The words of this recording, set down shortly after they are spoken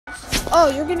Oh,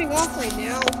 you're getting off right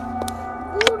now.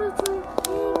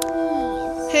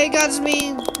 Hey guys, it's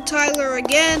me, Tyler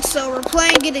again, so we're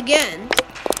playing it again.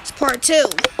 It's part 2.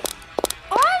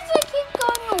 Why does it keep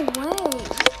going away?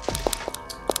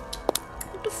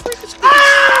 What the freak is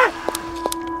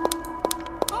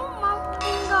Oh my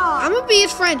god. I'm gonna be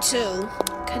his friend too.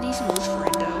 God, he's my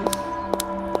friend though.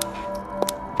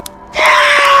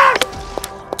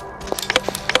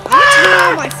 I'm gonna turn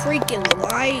on my freaking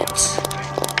lights.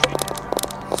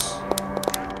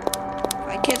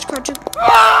 I catch Cartoon.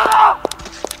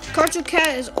 Cartoon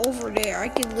Cat is over there. I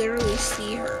can literally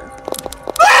see her.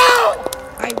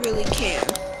 I really can.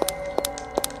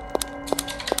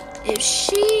 If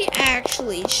she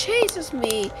actually chases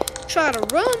me, try to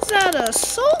runs at us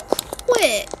so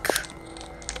quick,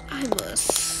 I'm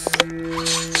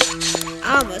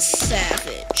a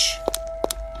savage.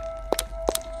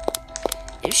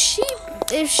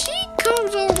 If she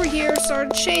comes over here,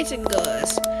 starts chasing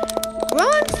us,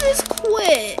 runs this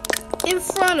quick in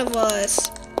front of us,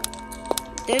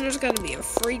 then there's gonna be a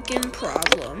freaking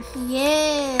problem.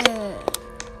 Yeah.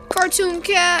 Cartoon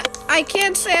Cat, I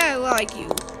can't say I like you,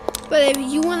 but if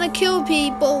you want to kill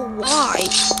people, why?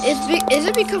 Is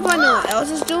it because no one else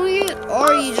is doing it,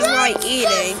 or you just like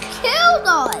eating? Killed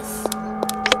us.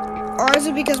 Or is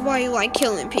it because you like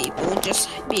killing people and just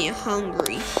being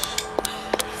hungry?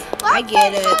 I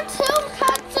get it. Cartoon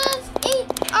Cat just eat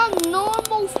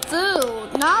normal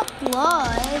food, not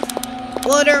blood.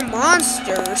 Well, they're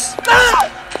monsters.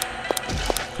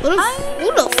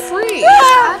 What a freak.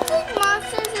 I think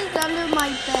monsters is under my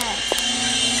bed.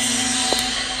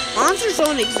 Monsters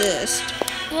don't exist.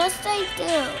 Yes, they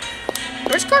do.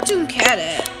 Where's Cartoon Cat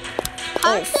at?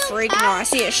 Oh, freak, no, I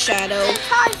see a shadow.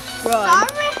 Run.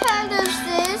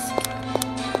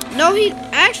 No, he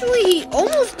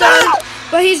almost does,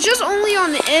 but he's just only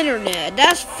on the internet.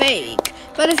 That's fake.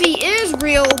 But if he is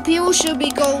real, people should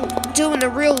be doing a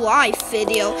real life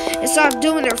video instead of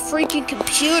doing their freaking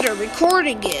computer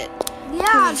recording it.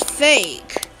 Yeah. It's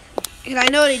fake. Because I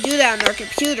know they do that on their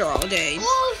computer all day.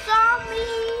 Oh,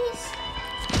 zombies.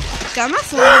 God, my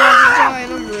phone about to die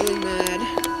and I'm really mad.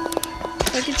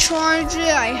 If I could charge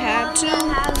it, I had to.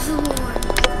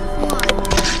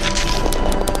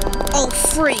 Oh,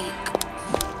 freak.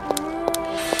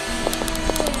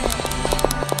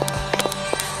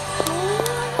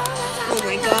 Oh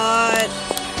my god.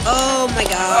 Oh my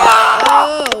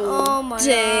god. Oh my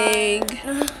dang.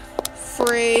 God.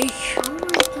 Freak.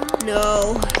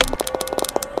 No.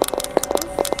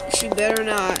 She better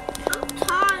not. I'm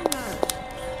tired.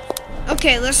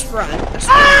 Okay, let's run. Let's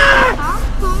run.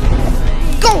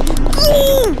 Go!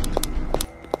 Go!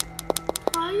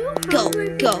 Are you go.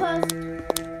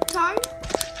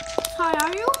 Ty,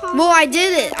 are you hungry? Well, I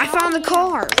did it. I found the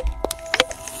car.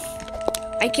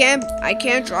 I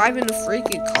can't drive in the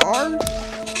freaking car.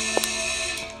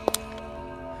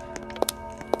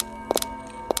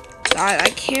 God, I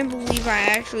can't believe I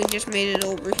actually just made it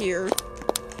over here.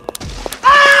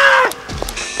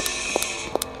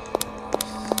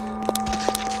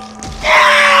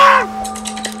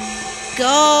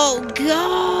 Go!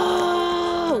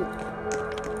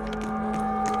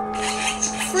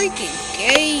 Freaking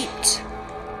gate.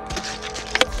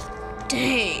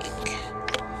 Dang.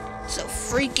 It's a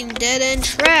freaking dead-end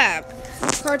trap.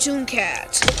 Cartoon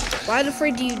Cat, why the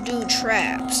freak do you do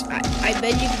traps? I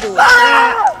bet you can do a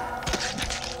trap.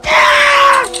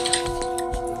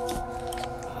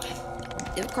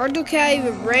 If Cartoon Cat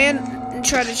even ran and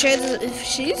tried to chase us, if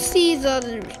she sees us,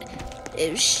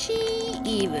 if she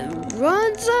even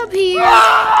runs up here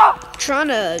trying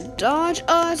to dodge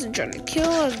us and trying to kill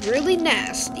us really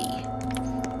nasty.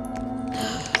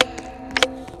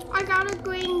 I got a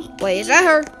green. Wait, is that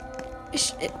her?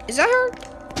 Is that her?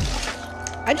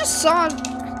 I just saw.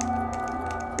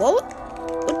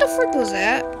 What the frick was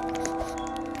that?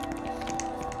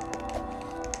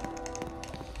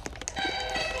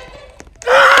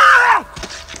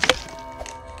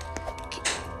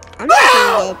 I'm not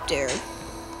gonna go up there.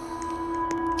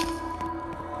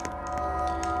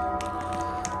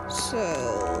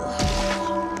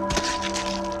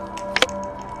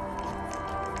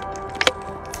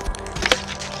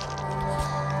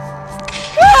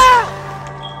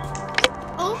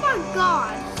 Oh my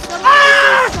god! Somebody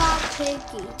stop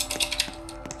taking.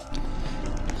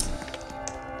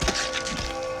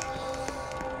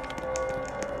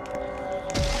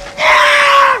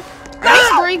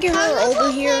 Bringing her over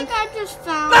here. I just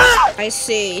found. I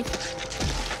see.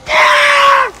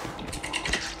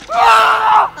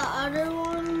 The other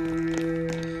one.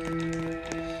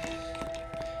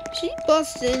 She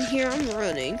busted in here. I'm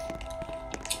running.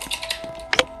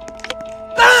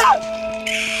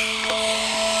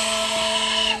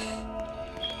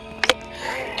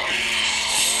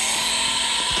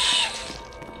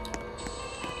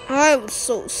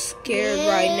 so scared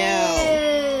right now.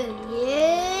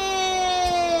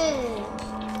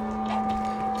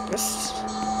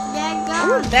 I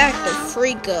want back the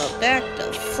freak up. Back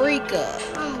the freak up.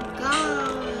 Oh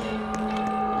God.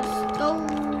 Let's go.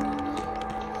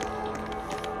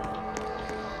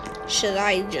 Should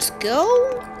I just go?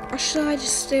 Or should I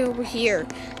just stay over here?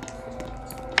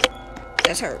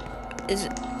 That's her. Is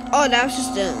it? Oh, that was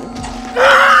just them.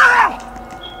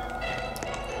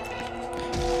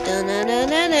 Dun dun dun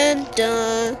dun dun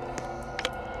dun.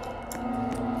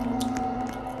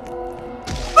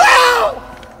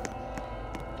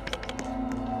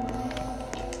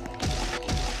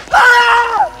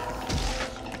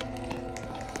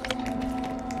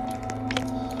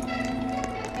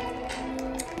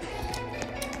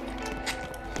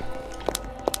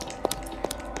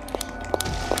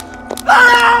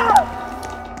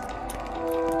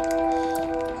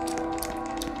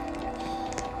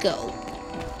 Go.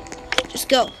 Just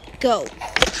go. Go.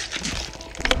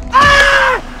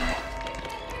 Ah!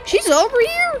 She's over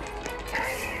here?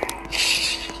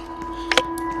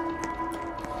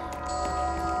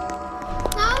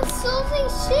 Now something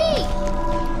she.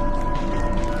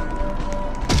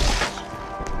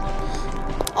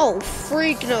 Oh,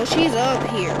 freak. No, she's up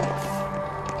here.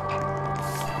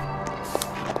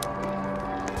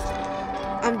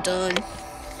 I'm done.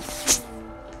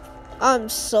 I'm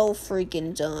so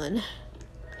freaking done.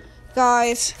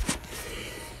 Guys,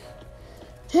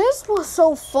 this was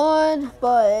so fun,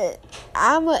 but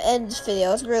I'm gonna end this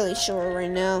video. It's really short right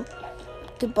now.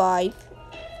 Goodbye.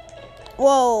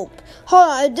 Whoa. Hold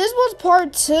on. This was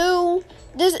part 2.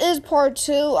 This is part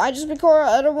 2. I just recorded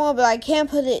another one, but I can't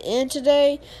put it in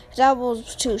today. That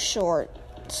was too short.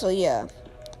 So, yeah.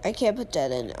 I can't put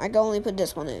that in. I can only put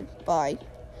this one in. Bye.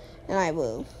 And I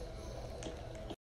will.